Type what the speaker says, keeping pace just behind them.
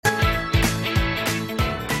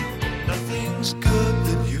This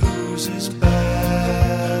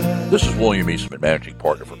is William Eastman, Managing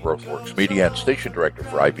Partner for GrowthWorks Media and Station Director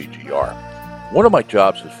for IBGR. One of my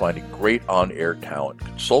jobs is finding great on-air talent,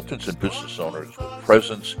 consultants and business owners with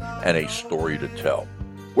presence and a story to tell.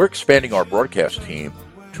 We're expanding our broadcast team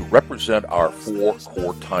to represent our 4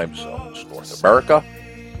 core time zones: North America,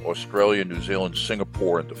 Australia, New Zealand,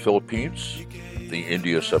 Singapore, and the Philippines, the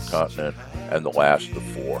India subcontinent, and the last of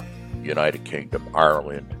 4, United Kingdom,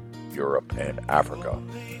 Ireland, Europe, and Africa.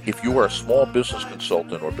 If you are a small business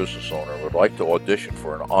consultant or business owner and would like to audition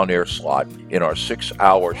for an on-air slot in our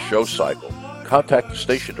 6-hour show cycle, contact the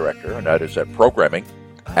station director, and that is at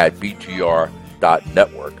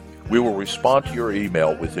programming@bgr.network. We will respond to your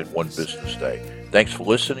email within 1 business day. Thanks for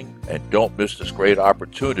listening, and don't miss this great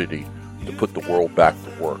opportunity to put the world back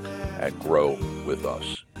to work and grow with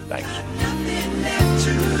us. Thanks.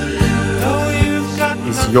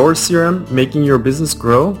 Is your CRM making your business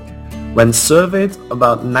grow? When surveyed,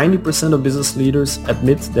 about 90% of business leaders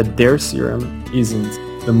admit that their CRM isn't.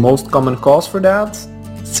 The most common cause for that?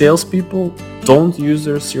 Salespeople don't use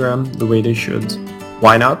their CRM the way they should.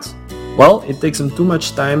 Why not? Well, it takes them too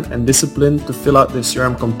much time and discipline to fill out their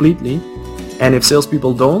CRM completely, and if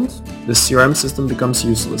salespeople don't, the CRM system becomes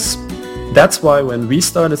useless. That's why when we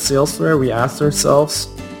started Salesflare, we asked ourselves,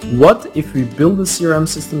 what if we build a CRM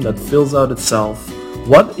system that fills out itself?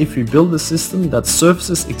 What if we build a system that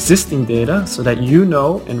surfaces existing data so that you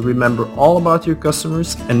know and remember all about your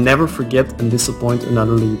customers and never forget and disappoint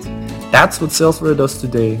another lead? That's what Salesflare does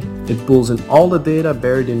today. It pulls in all the data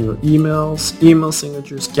buried in your emails, email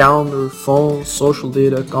signatures, calendar, phone, social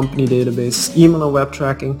data, company databases, email and web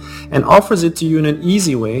tracking, and offers it to you in an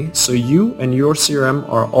easy way so you and your CRM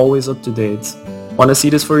are always up to date. Want to see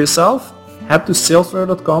this for yourself? Head to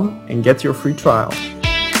salesflare.com and get your free trial.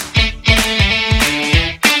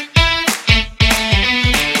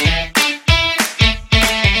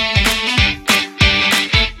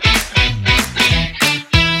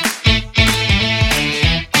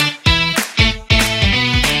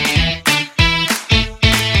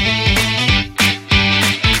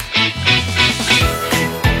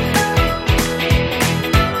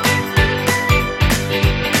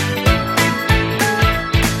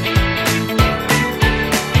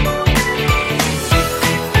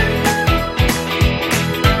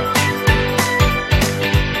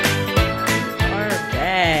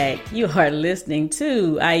 You are listening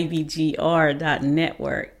to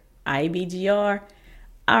IBGR.network. IBGR,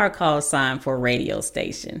 our call sign for radio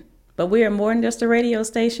station. But we are more than just a radio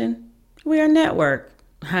station. We are a network.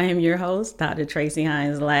 I am your host, Dr. Tracy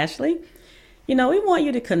Hines Lashley. We want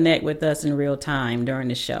you to connect with us in real time during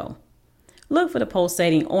the show. Look for the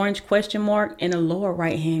pulsating orange question mark in the lower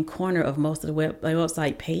right-hand corner of most of the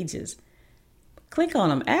website pages. Click on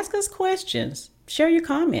them. Ask us questions. Share your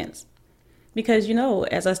comments. Because,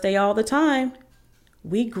 as I say all the time,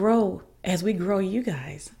 we grow as we grow you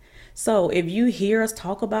guys. So if you hear us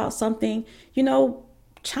talk about something,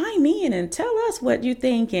 chime in and tell us what you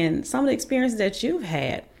think and some of the experiences that you've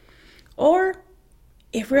had. Or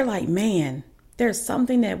if we're like, man, there's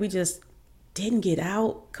something that we just didn't get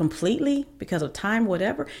out completely because of time,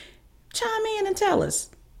 whatever, chime in and tell us.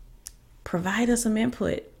 Provide us some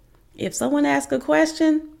input. If someone asks a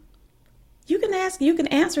question, you can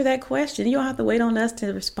answer that question. You don't have to wait on us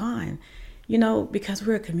to respond, because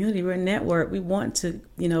we're a community, we're a network. We want to,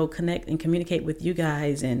 connect and communicate with you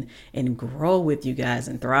guys and grow with you guys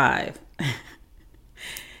and thrive.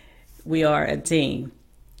 We are a team,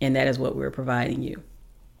 and that is what we're providing you.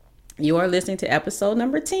 You are listening to episode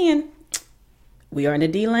number 10. We are in the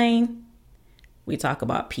D lane. We talk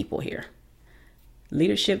about people here.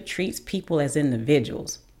 Leadership treats people as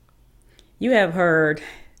individuals. You have heard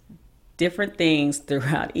different things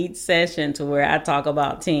throughout each session to where I talk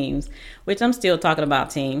about teams, which I'm still talking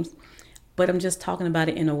about teams, but I'm just talking about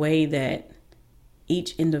it in a way that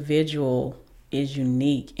each individual is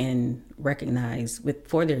unique and recognized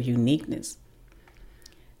for their uniqueness.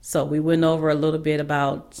 So we went over a little bit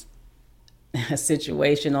about a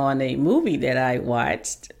situation on a movie that I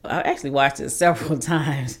watched. I actually watched it several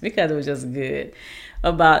times because it was just good,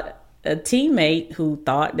 about a teammate who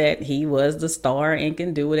thought that he was the star and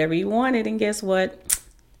can do whatever he wanted. And guess what?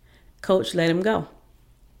 Coach let him go.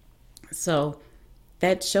 So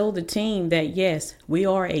that showed the team that, yes, we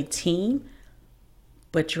are a team,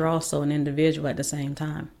 but you're also an individual at the same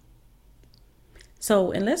time.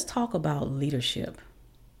 So, and let's talk about leadership.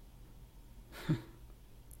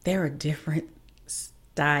 There are different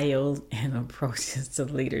styles and approaches to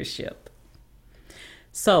leadership.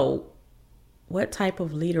 So, what type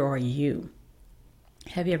of leader are you?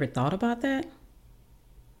 Have you ever thought about that?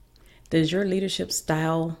 Does your leadership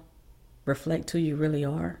style reflect who you really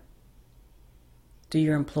are? Do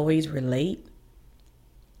your employees relate?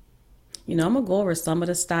 I'm going to go over some of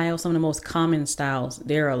the styles, some of the most common styles.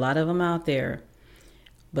 There are a lot of them out there.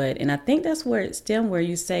 And I think that's where it's stem where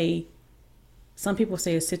you say, some people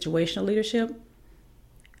say it's situational leadership.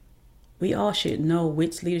 We all should know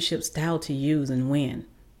which leadership style to use and when.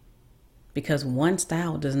 Because one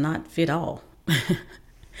style does not fit all.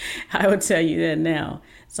 I would tell you that now.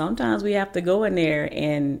 Sometimes we have to go in there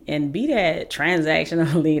and be that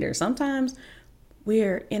transactional leader. Sometimes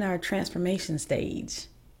we're in our transformation stage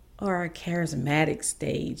or our charismatic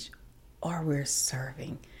stage or we're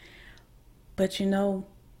serving. But you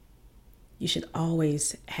should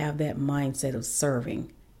always have that mindset of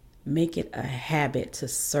serving. Make it a habit to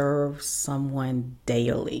serve someone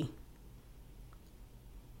daily.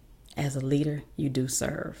 As a leader, you do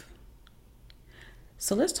serve.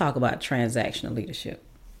 So let's talk about transactional leadership.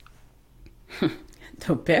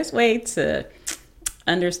 The best way to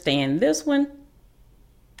understand this one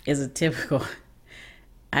is a typical,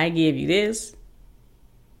 I give you this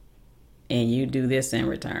and you do this in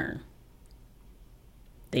return.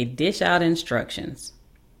 They dish out instructions.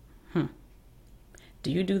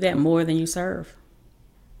 Do you do that more than you serve?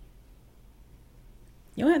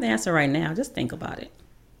 You don't have to answer right now. Just think about it.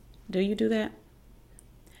 Do you do that?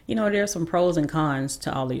 There are some pros and cons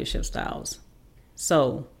to all leadership styles.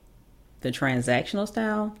 So, the transactional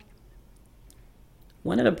style,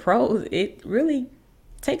 one of the pros, it really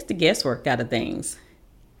takes the guesswork out of things.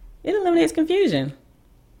 It eliminates confusion.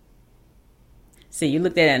 See, you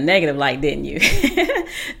looked at it in a negative light, didn't you?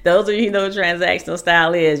 Those of you who know what transactional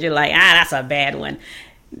style is, you're like, that's a bad one.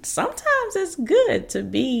 Sometimes it's good to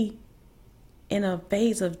be in a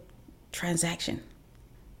phase of transaction.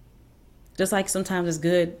 Just like sometimes it's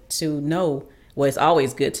good to know, it's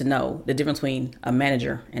always good to know the difference between a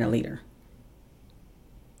manager and a leader.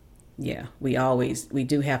 Yeah, we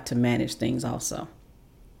do have to manage things also.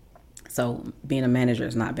 So being a manager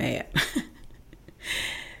is not bad.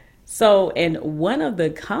 So, and one of the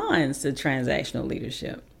cons to transactional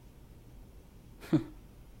leadership,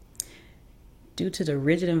 due to the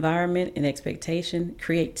rigid environment and expectation,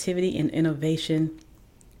 creativity and innovation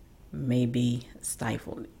may be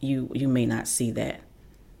stifled. You may not see that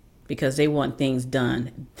because they want things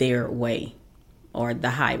done their way or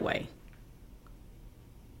the highway.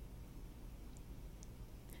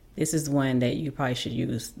 This is one that you probably should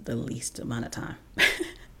use the least amount of time.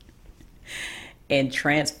 And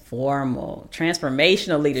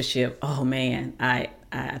transformational leadership, oh man, I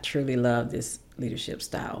truly love this leadership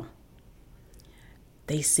style.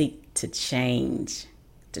 They seek to change,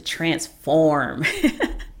 to transform.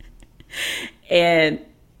 And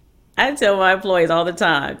I tell my employees all the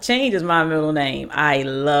time, change is my middle name. I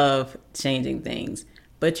love changing things,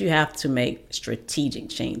 but you have to make strategic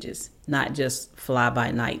changes, not just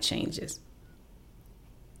fly-by-night changes.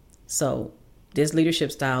 So this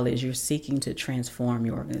leadership style is you're seeking to transform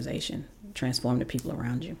your organization, transform the people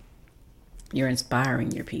around you. You're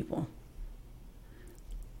inspiring your people.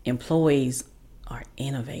 Employees are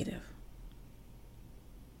innovative.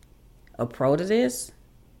 A pro to this,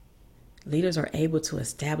 leaders are able to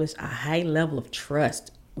establish a high level of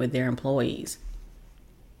trust with their employees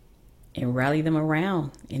and rally them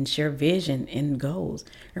around and share vision and goals.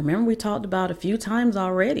 Remember, we talked about a few times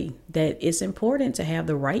already that it's important to have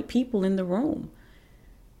the right people in the room.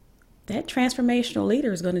 That transformational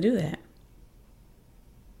leader is going to do that.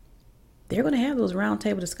 They're going to have those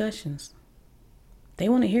roundtable discussions. They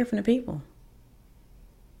want to hear from the people.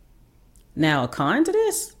 Now, a con to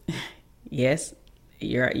this, yes,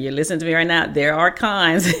 you're listening to me right now. There are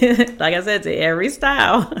cons, like I said, to every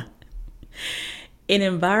style. In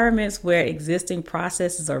environments where existing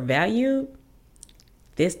processes are valued,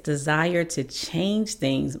 this desire to change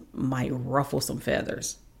things might ruffle some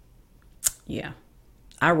feathers. Yeah,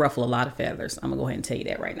 I ruffle a lot of feathers. I'm going to go ahead and tell you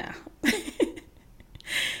that right now.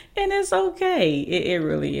 And it's okay. It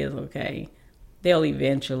really is okay. They'll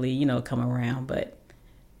eventually, come around. But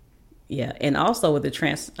yeah, and also with the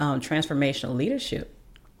transformational leadership,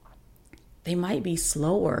 they might be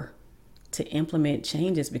slower to implement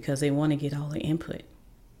changes because they want to get all the input.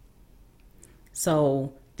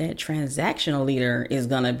 So that transactional leader is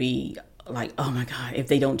going to be like, oh my God, if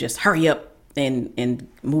they don't just hurry up and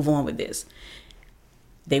move on with this.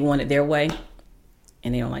 They want it their way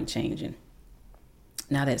and they don't like changing.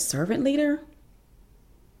 Now that servant leader,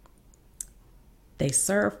 they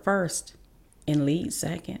serve first and lead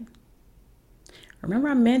second. Remember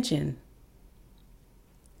I mentioned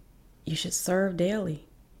you should serve daily.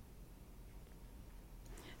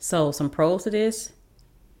 So some pros to this,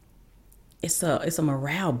 it's a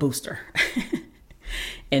morale booster.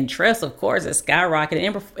 And trust, of course, is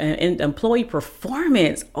skyrocketing. And employee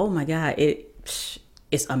performance, oh my God, it's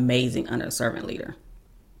amazing under a servant leader.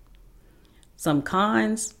 Some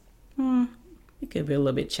cons, it could be a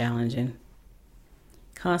little bit challenging.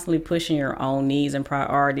 Constantly pushing your own needs and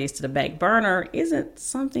priorities to the back burner isn't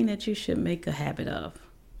something that you should make a habit of.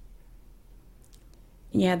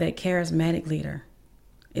 You have that charismatic leader.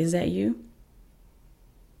 Is that you?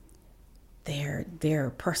 Their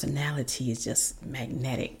personality is just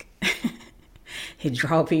magnetic. It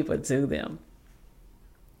draws people to them.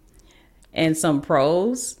 And some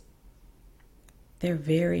pros, they're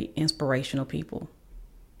very inspirational people.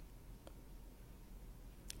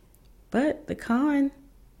 But the con,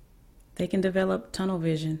 they can develop tunnel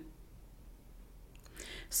vision.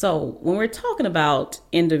 So when we're talking about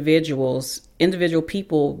individual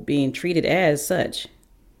people being treated as such,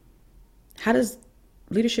 how does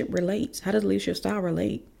leadership relate? How does leadership style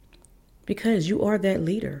relate? Because you are that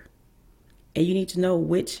leader and you need to know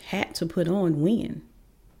which hat to put on when.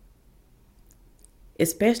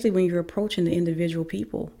 Especially when you're approaching the individual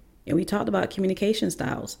people. And we talked about communication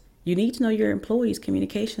styles. You need to know your employees'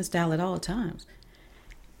 communication style at all times.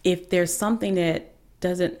 If there's something that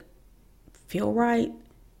doesn't feel right,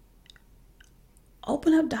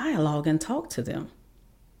 open up dialogue and talk to them.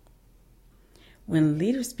 When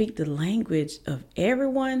leaders speak the language of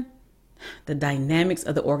everyone, the dynamics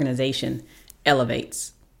of the organization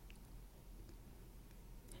elevates.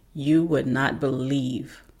 You would not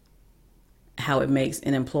believe how it makes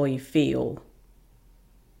an employee feel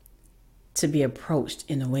to be approached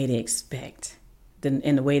in the way they expect,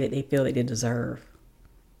 in the way that they feel that they deserve.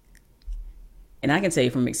 And I can tell you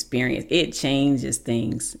from experience, it changes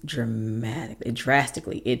things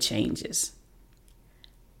drastically. It changes.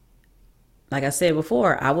 Like I said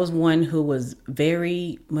before, I was one who was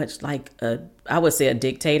very much like I would say a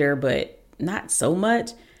dictator, but not so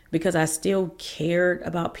much, because I still cared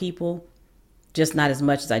about people, just not as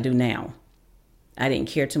much as I do now. I didn't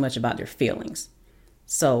care too much about their feelings.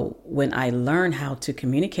 So when I learned how to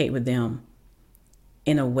communicate with them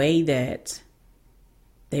in a way that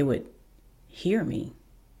they would hear me,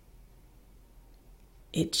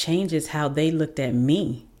 it changes how they looked at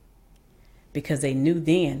me, because they knew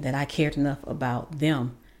then that I cared enough about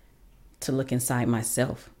them to look inside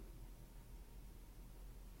myself.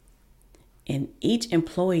 And each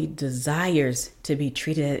employee desires to be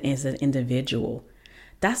treated as an individual.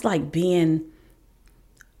 That's like being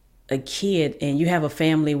a kid and you have a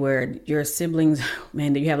family where your siblings,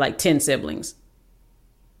 man, you have like 10 siblings.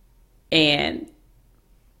 And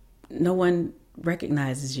no one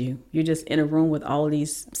recognizes you. You're just in a room with all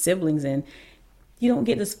these siblings and you don't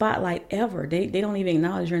get the spotlight ever. They don't even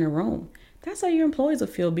acknowledge you're in a room. That's how your employees will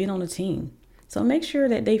feel being on a team. So make sure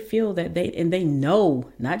that they feel that they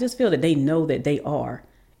know, not just feel that they know that they are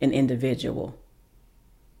an individual.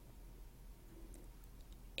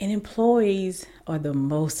 And employees are the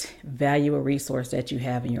most valuable resource that you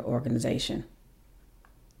have in your organization.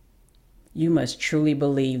 You must truly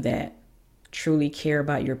believe that, truly care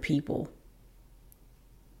about your people.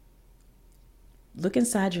 Look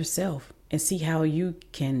inside yourself and see how you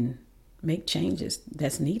can make changes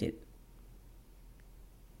that's needed.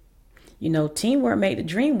 You know, teamwork make the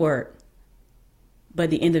dream work, but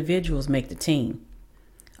the individuals make the team.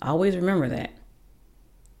 Always remember that.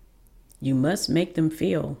 You must make them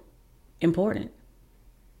feel important.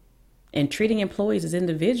 And treating employees as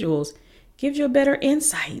individuals gives you a better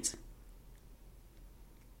insight.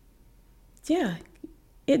 Yeah,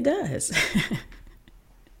 it does.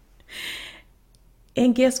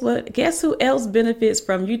 And guess what? Guess who else benefits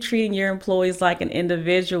from you treating your employees like an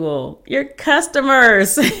individual? Your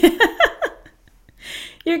customers.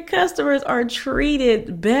 Your customers are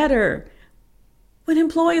treated better when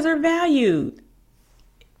employees are valued.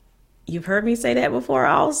 You've heard me say that before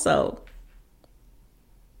also.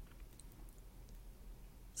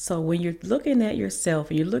 So when you're looking at yourself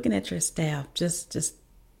and you're looking at your staff, just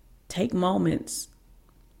take moments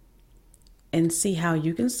and see how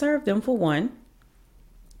you can serve them, for one.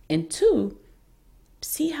 And two,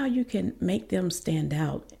 see how you can make them stand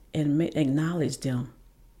out and acknowledge them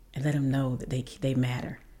and let them know that they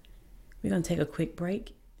matter. We're going to take a quick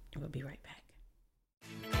break and we'll be right back.